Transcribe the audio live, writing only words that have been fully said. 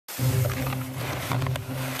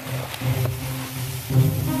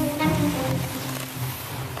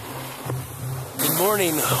Good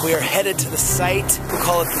morning. We are headed to the site. We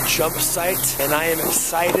call it the jump site, and I am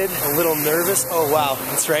excited, a little nervous. Oh wow,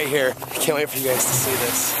 it's right here. I can't wait for you guys to see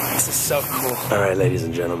this. This is so cool. All right, ladies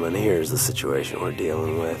and gentlemen, here's the situation we're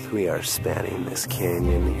dealing with. We are spanning this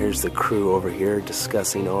canyon. Here's the crew over here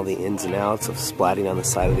discussing all the ins and outs of splatting on the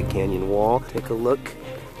side of the canyon wall. Take a look,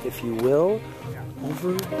 if you will,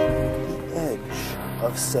 over the edge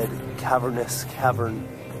of said cavernous cavern.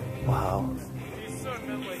 Wow.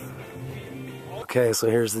 Okay, so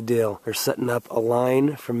here's the deal. They're setting up a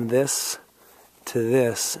line from this to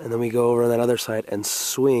this, and then we go over on that other side and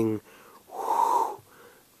swing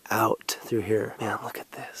out through here. Man, look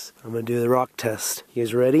at this. I'm gonna do the rock test. You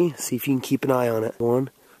guys ready? See if you can keep an eye on it. 1,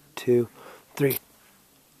 2, 3.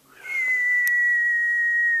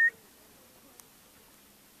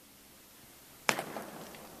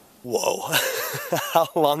 Whoa. How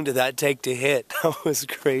long did that take to hit? That was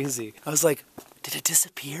crazy. I was like, did it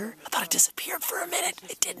disappear? I thought it disappeared for a minute.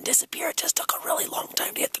 It didn't disappear. It just took a really long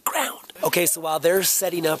time to hit the ground. Okay, so while they're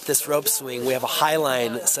setting up this rope swing, we have a high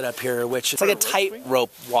line set up here, which is like a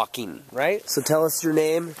tightrope walking, right? So tell us your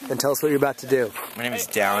name and tell us what you're about to do. My name is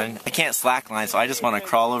Devin. I can't slackline, so I just want to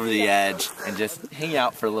crawl over the edge and just hang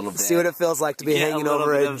out for a little bit. See what it feels like to be hanging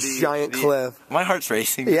over a giant cliff. My heart's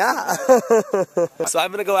racing. Yeah. So I'm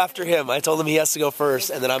going to go after him. I told him he has to go first,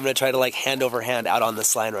 and then I'm going to try to like hand over hand out on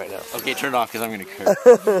this line right now. Okay, turn it off because I'm going to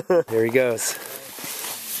curve. There he goes.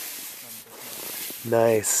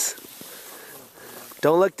 Nice.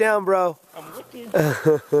 Don't look down, bro. I'm looking.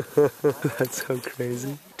 That's so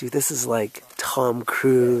crazy. Dude, this is like Tom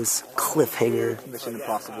Cruise cliffhanger. Mission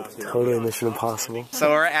Impossible 2. Totally Mission Impossible. So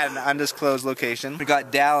we're at an undisclosed location. We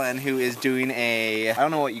got Dallin, who is doing a, I don't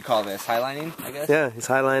know what you call this, highlining, I guess? Yeah, he's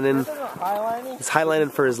highlining. Highlining? He's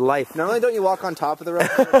highlining for his life. Not only don't you walk on top of the rope,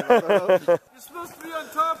 You're supposed to be on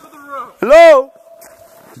top of the rope. Hello!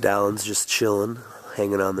 Dallin's just chilling,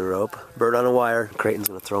 hanging on the rope. Bird on a wire. Creighton's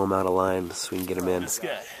gonna throw him out of line so we can get him in.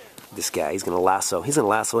 This guy, he's gonna lasso. He's gonna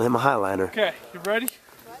lasso him a highliner. Okay, you ready?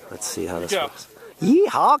 Let's see how this works.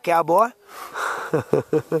 Yeehaw, cowboy!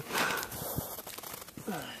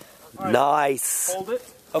 Nice. Hold it.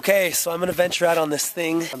 Okay, so I'm gonna venture out on this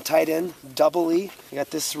thing. I'm tied in, doubly. I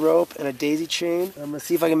got this rope and a daisy chain. I'm gonna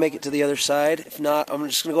see if I can make it to the other side. If not, I'm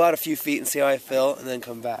just gonna go out a few feet and see how I feel and then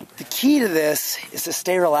come back. The key to this is to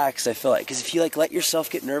stay relaxed, I feel like, because if you like let yourself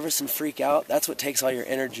get nervous and freak out, that's what takes all your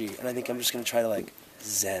energy. And I think I'm just gonna try to like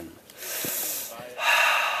zen.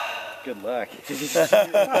 Good luck.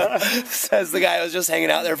 Says the guy who was just hanging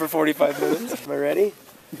out there for 45 minutes. Am I ready?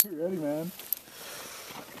 You're ready, man.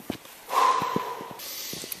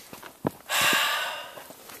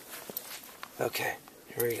 Okay,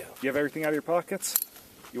 here we go. You have everything out of your pockets?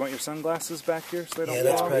 You want your sunglasses back here so they don't Yeah,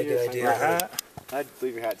 that's fall? probably a good idea. Your hat? I'd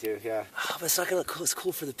leave your hat too, yeah. Oh, but it's not gonna look cool. It's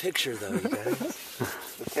cool for the picture, though, you guys.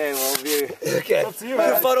 Okay, well, we'll Okay, Up to you, I'm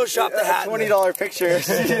gonna man. Photoshop the hat. $20 picture.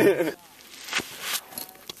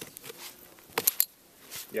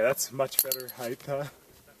 Yeah, that's much better height, huh?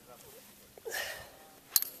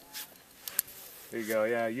 There you go,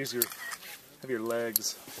 yeah, have your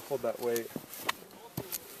legs, hold that weight.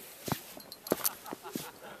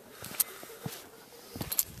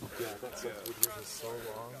 Yeah, that's yours is so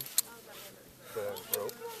long, the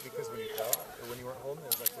rope, because when you fell, or when you weren't holding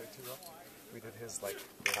it, was like way too long. We did his like,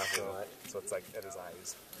 so it's like at his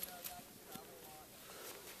eyes.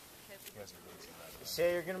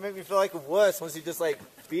 Shay, you're gonna make me feel like a wuss once you just like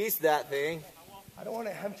beast that thing. I don't want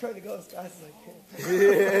to. I'm trying to go as fast as I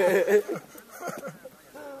can.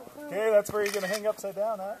 Okay, that's where you're gonna hang upside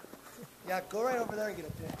down, huh? Yeah, go right over there and get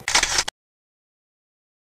up there.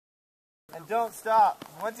 And don't stop.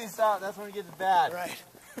 Once you stop, that's when it gets bad. Right.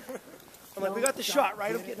 I'm like, we got the shot,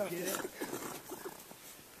 right? I'm getting up there.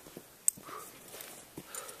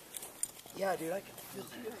 Yeah, dude, I can feel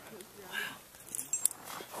it.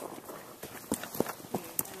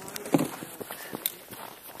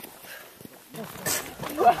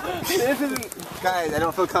 This isn't... Guys, I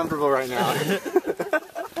don't feel comfortable right now.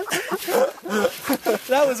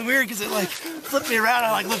 That was weird because it like flipped me around.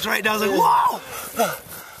 I like looked right down. I was like, whoa!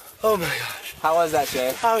 Oh my gosh. How was that,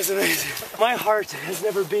 Shay? That was amazing. My heart has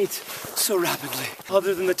never beat so rapidly.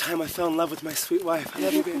 Other than the time I fell in love with my sweet wife. I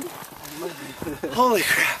love you, baby. Holy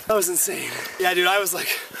crap. That was insane. Yeah, dude, I was like,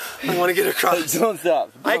 I want to get across. Don't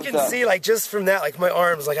stop. I can see, like, just from that, like, my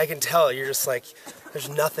arms, like, I can tell you're just like, there's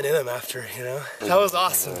nothing in them after, you know? That was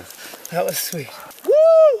awesome. That was sweet.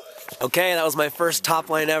 Woo! Okay, that was my first top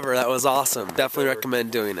line ever. That was awesome. Definitely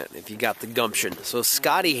recommend doing it if you got the gumption. So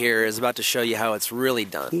Scotty here is about to show you how it's really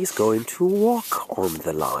done. He's going to walk on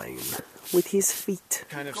the line with his feet.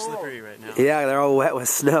 Kind of slippery right now. Yeah, they're all wet with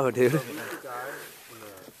snow, dude.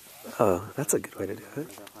 Oh, that's a good way to do it.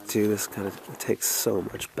 Dude, this kind of it takes so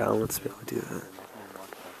much balance to be able to do that.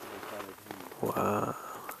 Wow.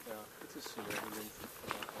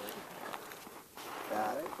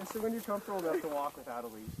 Especially when you're comfortable enough to walk without a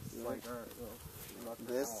leash. It's like,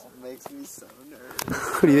 This makes me so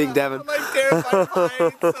nervous. What do you think, Devin? I'm like terrified of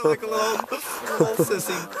heights. I'm like a little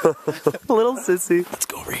sissy. A little sissy. Let's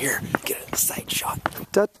go over here and get a side shot.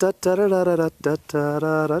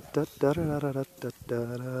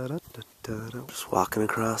 Just walking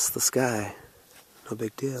across the sky. No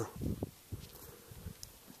big deal.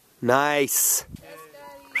 Nice.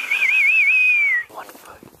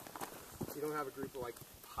 you don't have a group of like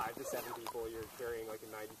 5 to 7 people, you're carrying like a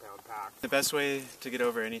 90-pound pack. The best way to get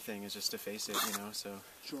over anything is just to face it, you know, so,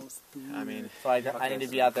 I mean... So I need to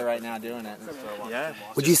be out there right now doing it. Yeah.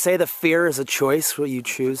 Would you say the fear is a choice, what you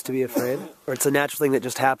choose to be afraid? Or it's a natural thing that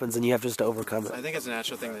just happens and you have just to overcome it? I think it's a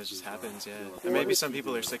natural thing that just happens, yeah. And maybe some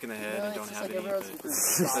people are sick in the head and don't have any, but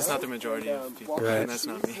that's not the majority of people, Right. and that's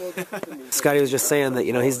not me. Scotty was just saying that,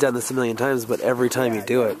 you know, he's done this a million times, but every time you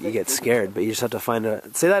do it, you get scared. But you just have to find a...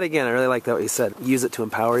 Say that again, I really like that what you said. Use it to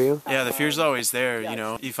empower you. Yeah, the fear's always there, you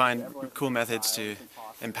know. You find cool methods to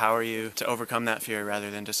empower you to overcome that fear rather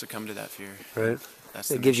than to succumb to that fear. Right.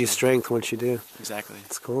 That's It gives you strength once you do. Exactly.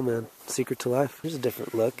 It's cool, man. Secret to life. Here's a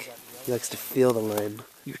different look. He likes to feel the line.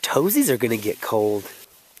 Your toesies are gonna get cold.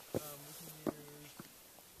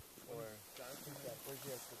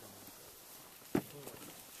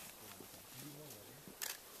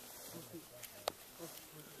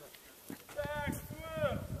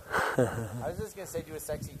 I was just gonna say do a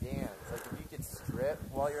sexy dance. Like if you could strip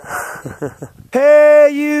while you're having Hey,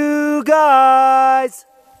 you guys!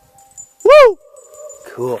 Woo!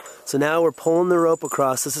 Cool. So now we're pulling the rope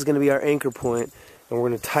across. This is going to be our anchor point, and we're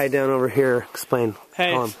going to tie down over here. Explain.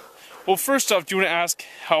 Hey. Tell 'em. Well, first off, do you want to ask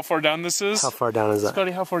how far down this is? How far down is that?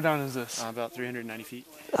 Scotty, how far down is this? About 390 feet.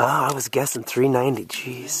 Oh, I was guessing 390.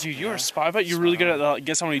 Jeez. Dude, you're a spy. I bet you're really good at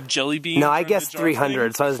guess how many jelly beans. No, are I in the guessed jar 300,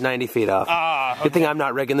 thing. so I was 90 feet off. Ah, okay. Good thing I'm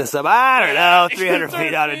not rigging this up. I don't know. 300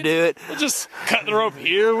 feet ought to do it. We'll just cut the rope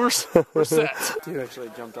here. We're set. Dude actually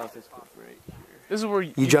jumped off this cliff right here. This is where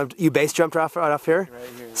You jumped. You base jumped off right off here. Right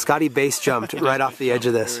here. Scotty base jumped right off the edge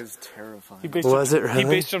of It this. was terrifying. he base Was jumps, it He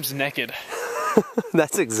really? base jumps naked.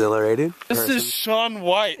 That's exhilarating. This is Sean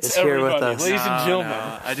White, Is here with everybody, us. ladies and gentlemen.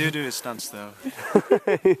 No, I do his stunts though.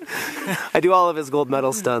 I do all of his gold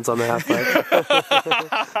medal stunts on the half pipe.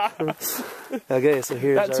 Okay, so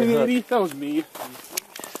here's That our 280, hook. that was me.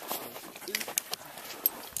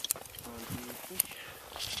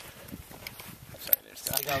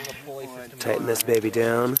 Tighten this baby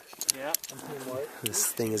down. This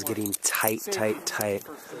thing is getting tight, tight, tight.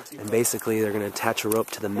 And basically they're going to attach a rope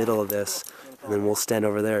to the middle of this, and then we'll stand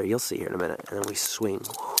over there. You'll see here in a minute. And then we swing.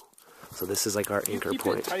 So this is like our anchor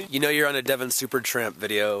point. You know you're on a Devin Supertramp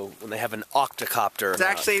video when they have an octocopter. It's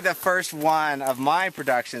actually the first one of my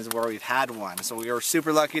productions where we've had one. So we were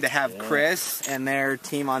super lucky to have Chris and their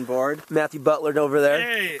team on board. Matthew Butler over there.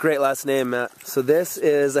 Hey. Great last name, Matt. So this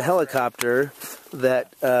is a helicopter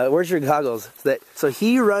that, where's your goggles? So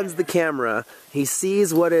he runs the camera. He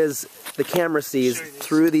sees what the camera sees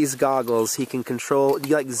through these goggles. He can control, do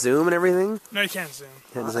you like zoom and everything? No, you can't zoom.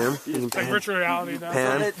 Can't zoom? You can It's like pan. virtual reality now.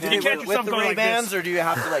 Pan. You can't do with something the like Ray-Bans, this. or do you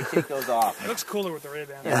have to like take those off? It looks cooler with the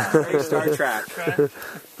Ray-Ban. Very Star Trek. Okay.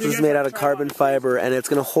 This is made out of carbon fiber, and it's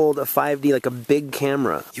going to hold a 5D, like a big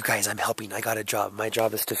camera. You guys, I'm helping. I got a job. My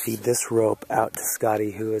job is to feed this rope out to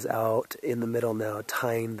Scotty, who is out in the middle now,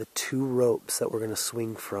 tying the 2 ropes that we're going to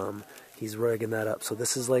swing from. He's rigging that up. So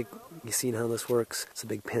this is like, you seen how this works? It's a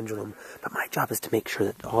big pendulum. But my job is to make sure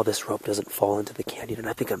that all this rope doesn't fall into the canyon, and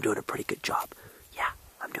I think I'm doing a pretty good job. Yeah,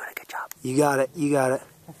 I'm doing a good job. You got it. You got it.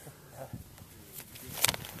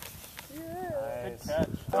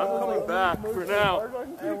 I'm coming back for now.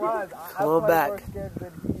 Come on back.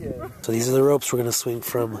 So these are the ropes we're going to swing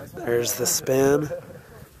from. There's the span.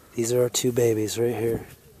 These are our 2 babies right here.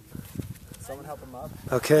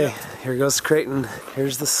 Okay, here goes Creighton.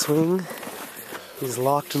 Here's the swing. He's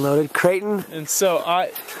locked and loaded. Creighton. And so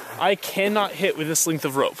I cannot hit with this length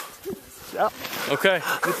of rope. Yep. Okay.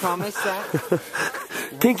 You promise that?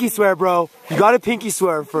 Pinky swear, bro. You got to pinky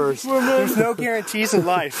swear first. There's no guarantees in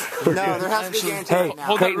life. No, there has to be guarantee Hey, right now.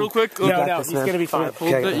 Hold Creighton, that real quick. you got no, this, he's man. gonna be fine.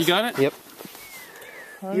 Hold Okay. that. You got it? Yep.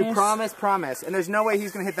 You promise. And there's no way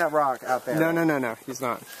he's going to hit that rock out there. No, he's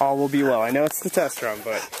not. All will be well. I know it's the test run,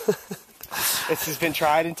 but This has been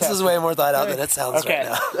tried and This tested. is way more thought out than it sounds right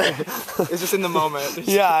now. It's just in the moment.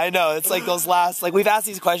 Yeah, I know. It's like those last, like we've asked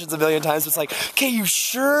these questions a million times. It's like, okay, you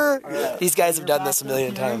sure? These guys have done this a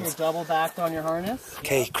million times. Double backed on your harness.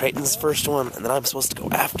 Okay, Creighton's first one, and then I'm supposed to go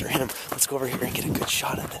after him. Let's go over here and get a good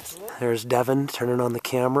shot of this. There's Devin turning on the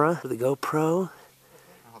camera for the GoPro.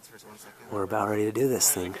 We're about ready to do this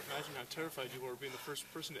thing. Imagine how terrified you were being the first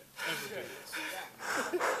person to ever do this.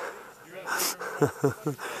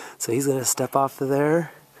 So he's gonna step off of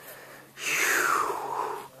there.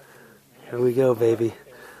 Here we go, baby.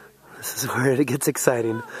 This is where it gets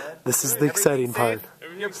exciting. This is the exciting part.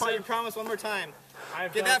 Your promise one more time.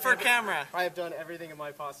 Get that for a camera. I have done everything in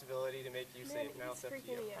my possibility to make you safe. Now it's up to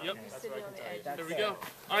you. Yep. That's what I can tell you. There we go.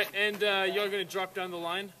 All right, and y'all gonna drop down the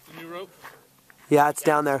line, the new rope. Yeah, it's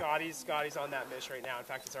down there. Scotty's on that mesh right now. In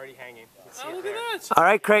fact, it's already hanging. Oh, look at that. All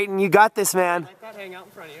right, Creighton, you got this, man. Let that hang out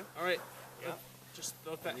in front of you. All right. Just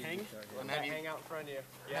let that hang. Let that hang out in front of you.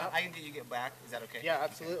 Yeah. I can get you back. Is that okay? Yeah,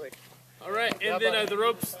 absolutely. All right, and then the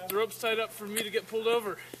rope's tied up for me to get pulled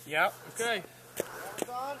over. Yep. Okay.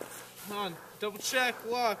 Come on. Double check.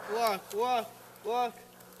 Lock. I love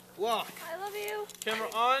you. Camera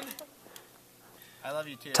on. I love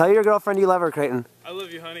you too. Tell your girlfriend you love her, Creighton. I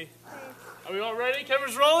love you, honey. Are we all ready?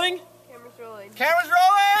 Camera's rolling? Camera's rolling. Camera's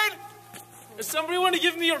rolling! Does somebody want to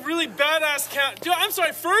give me a really badass count? Dude, I'm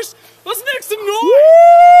sorry, first, let's make some noise!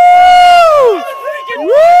 Woo!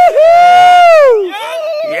 Woohoo!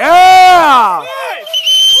 Yeah! 5,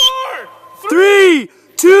 4, 3,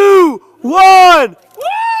 2, 1!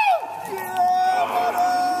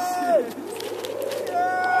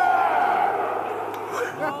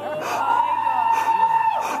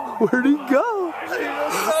 Where'd he go?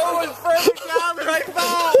 So much further down than I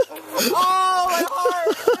thought! Oh, my heart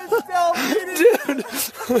is still beating!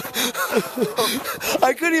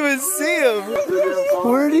 I couldn't even see him.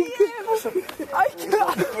 Where'd he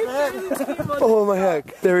go? Oh my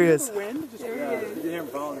heck. There he is.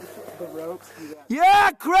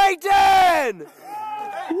 Yeah, Creighton!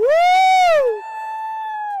 Woo!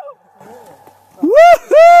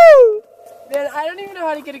 Woohoo! Man, I don't even know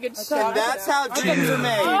how to get a good shot. That's how dreams are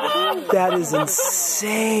made. That is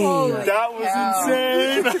insane. That was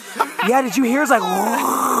insane. Yeah, did you hear? It's like,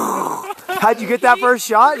 how'd you get that first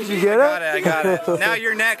shot? Did you get it? I got it. Now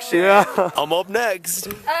you're next, Shay. Yeah. I'm up next.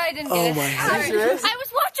 I didn't get it. my I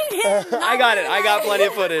was watching him. I got it. I got plenty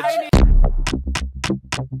of footage.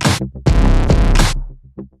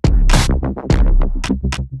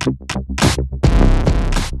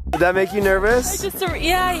 Did that make you nervous?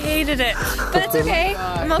 Yeah, I hated it. But it's okay.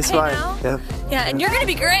 I'm okay It's fine. now. Yeah. Yeah, and you're gonna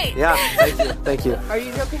be great. Yeah. Thank you. Thank you. Are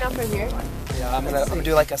you jumping up from here? Yeah, I'm gonna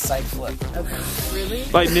do like a side flip. Really?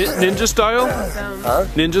 Like ninja style? Huh?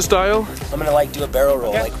 Ninja style? I'm gonna like do a barrel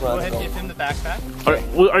roll, like run. Go ahead and give him the backpack.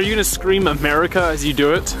 Are you gonna scream America as you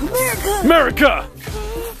do it? America!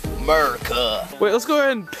 America. Wait, let's go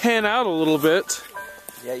ahead and pan out a little bit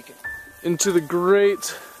Yeah, you can. into the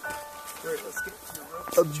great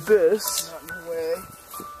abyss.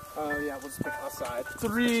 Oh, yeah, we'll just pick outside.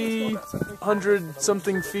 300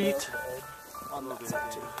 something feet.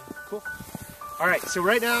 Cool. All right, so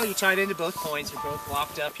right now you tied into both points. You're both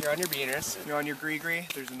locked up here on your beaners. You're on your gree-gree.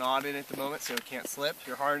 There's a knot in it at the moment, so it can't slip.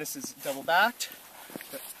 Your harness is double backed.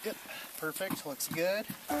 Yep. Perfect. Looks good.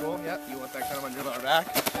 Cool. Yep. You want that kind of on your lower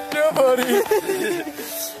back. Nobody.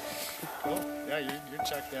 Cool. Yeah, you're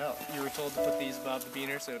checked out. You were told to put these above the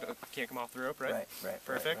beaner so it can't come off the rope, right? Right.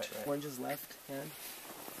 Perfect. Right. Orange is left hand.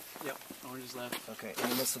 Yep, orange is left. Okay,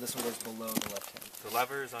 and so this one goes below the left hand. The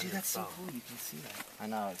lever is on your That's so thumb. cool. You can see that. I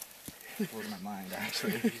know. It blew my mind,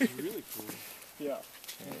 actually. It's really cool. Yeah.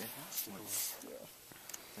 Okay. Is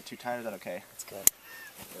that too tight or is that okay? That's good.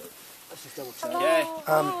 Let's just double check.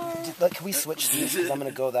 Okay. Can we switch these? Because I'm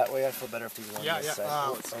going to go that way. I feel better if these are on this side.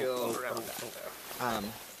 Let's go around that.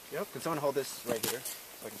 Yep. Can someone hold this right here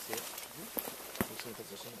so I can see it?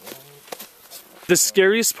 The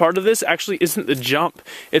scariest part of this actually isn't the jump.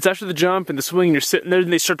 It's after the jump and the swing and you're sitting there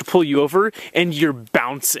and they start to pull you over and you're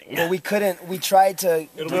bouncing. Well, we tried to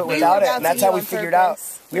do it without it, and that's how we figured out.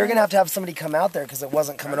 We were going to have somebody come out there because it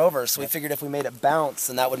wasn't coming over, so we figured if we made it bounce,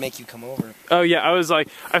 then that would make you come over. Oh yeah, I was like,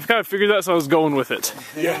 I've kind of figured that, so I was going with it.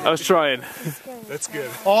 Yeah. I was trying. That's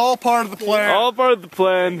good. All part of the plan. All part of the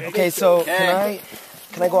plan. Okay, so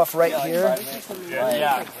can I go off right here?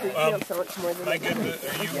 Yeah. Am I good?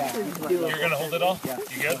 You're gonna hold it all? Yeah.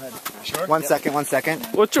 You good? Sure? 1 second.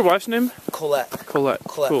 What's your wife's name? Colette. Colette.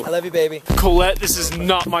 Cool. I love you, baby. Colette, this is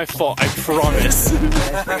not my fault, I promise.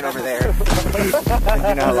 Bring it over there.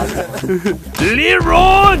 You know,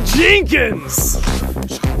 Leroy Jenkins!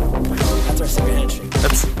 That's our secret handshake.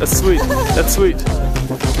 That's sweet. That's sweet.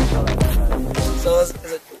 is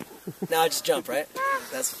it? Now I just jump, right?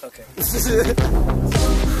 That's okay.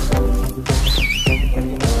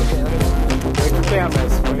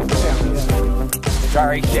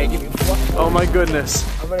 Sorry, Jake. Oh my goodness.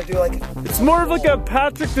 I'm gonna do like. It's more of like a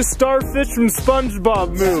Patrick the Starfish from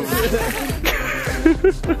SpongeBob move.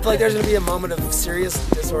 I feel like there's gonna be a moment of serious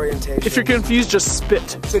disorientation. If you're confused, just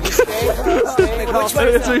spit. So just stay. That's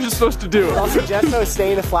what you're supposed to do. I'll suggest though,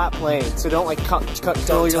 stay in a flat plane. So don't like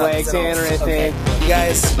curl your legs in or anything. Okay. You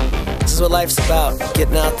guys, this is what life's about.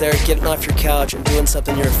 Getting out there, getting off your couch, and doing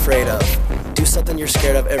something you're afraid of. Do something you're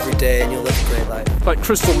scared of every day, and you'll live a great life. Like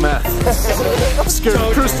crystal meth. I'm scared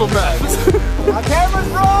of crystal meth. Cameras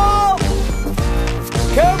roll!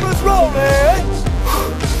 Cameras roll, man!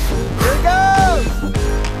 Here it goes!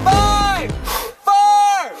 5, 4,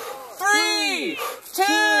 3, 2,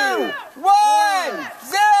 1,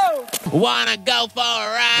 0! Wanna go for a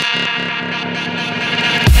ride?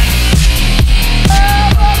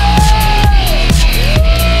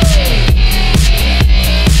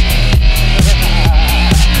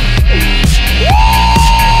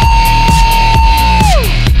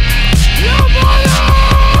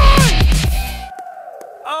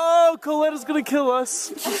 Oh, Coletta's gonna kill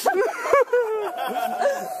us.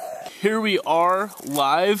 Here we are,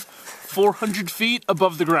 live, 400 feet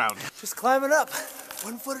above the ground. Just climbing up,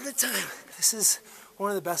 1 foot at a time. This is one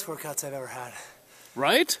of the best workouts I've ever had.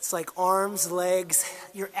 Right? It's like arms, legs,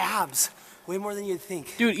 your abs, way more than you'd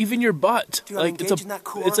think. Dude, even your butt. Dude, like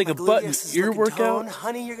it's like a butt ear workout. Tone.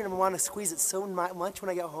 Honey, you're gonna want to squeeze it so much when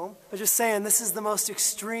I get home. But just saying, this is the most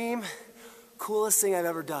extreme, coolest thing I've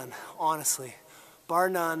ever done, honestly. Bar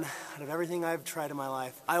none, out of everything I've tried in my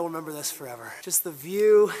life. I will remember this forever. Just the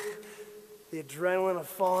view, the adrenaline of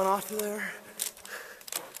falling off of there.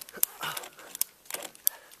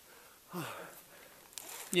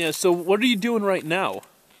 Yeah, so what are you doing right now?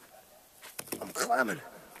 I'm climbing.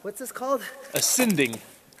 What's this called? Ascending.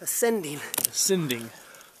 Ascending. Ascending.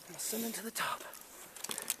 I'm ascending to the top.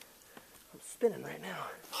 I'm spinning right now.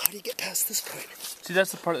 How do you get past this point? See,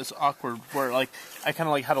 that's the part that's awkward, where like I kind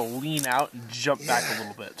of like had to lean out and jump back a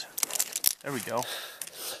little bit. There we go.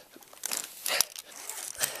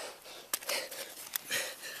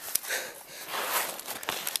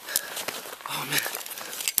 Oh man,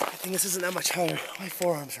 I think this isn't that much higher. My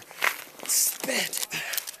forearms are spent.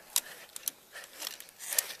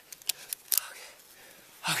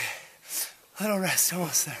 Okay, little rest,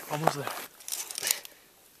 almost there. Almost there.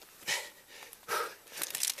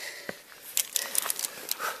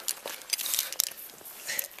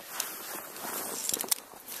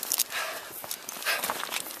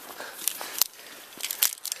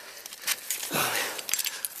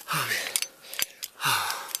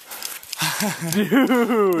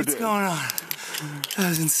 Dude! What's going on? That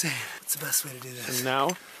was insane. What's the best way to do this? And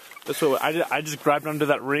now, that's what I just grabbed onto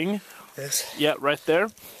that ring. This? Yeah, right there.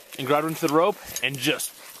 And grabbed onto the rope and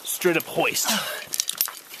just straight up hoist.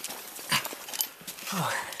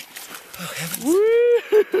 Oh, heavens.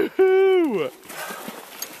 Woo!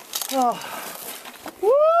 Oh.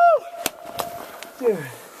 Woo! Dude,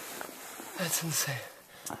 that's insane.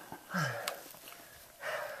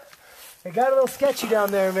 It got a little sketchy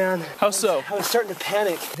down there, man. How so? I was starting to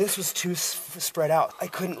panic. This was too spread out. I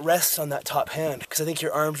couldn't rest on that top hand because I think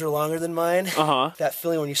your arms are longer than mine. Uh-huh. That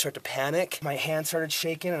feeling when you start to panic, my hand started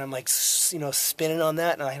shaking and I'm like, you know, spinning on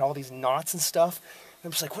that and I had all these knots and stuff. And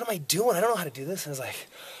I'm just like, what am I doing? I don't know how to do this. And I was like,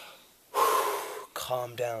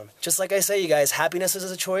 calm down. Just like I say, you guys, happiness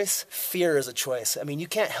is a choice. Fear is a choice. I mean, you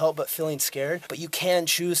can't help but feeling scared, but you can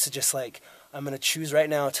choose to just like, I'm going to choose right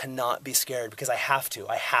now to not be scared because I have to.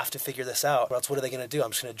 I have to figure this out. Or else what are they going to do?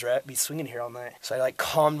 I'm just going to be swinging here all night. So I like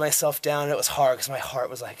calmed myself down and it was hard because my heart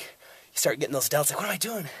was like, you start getting those doubts like, what am I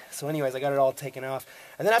doing? So anyways, I got it all taken off.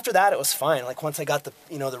 And then after that, it was fine. Like once I got the,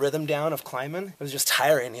 you know, the rhythm down of climbing, it was just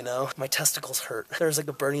tiring, you know? My testicles hurt. There's like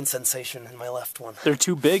a burning sensation in my left one. They're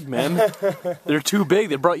too big, man. They're too big.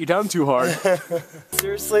 They brought you down too hard.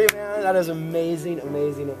 Seriously, man, that is amazing,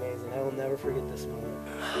 amazing, amazing. I will never forget this moment.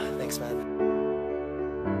 Thanks, man.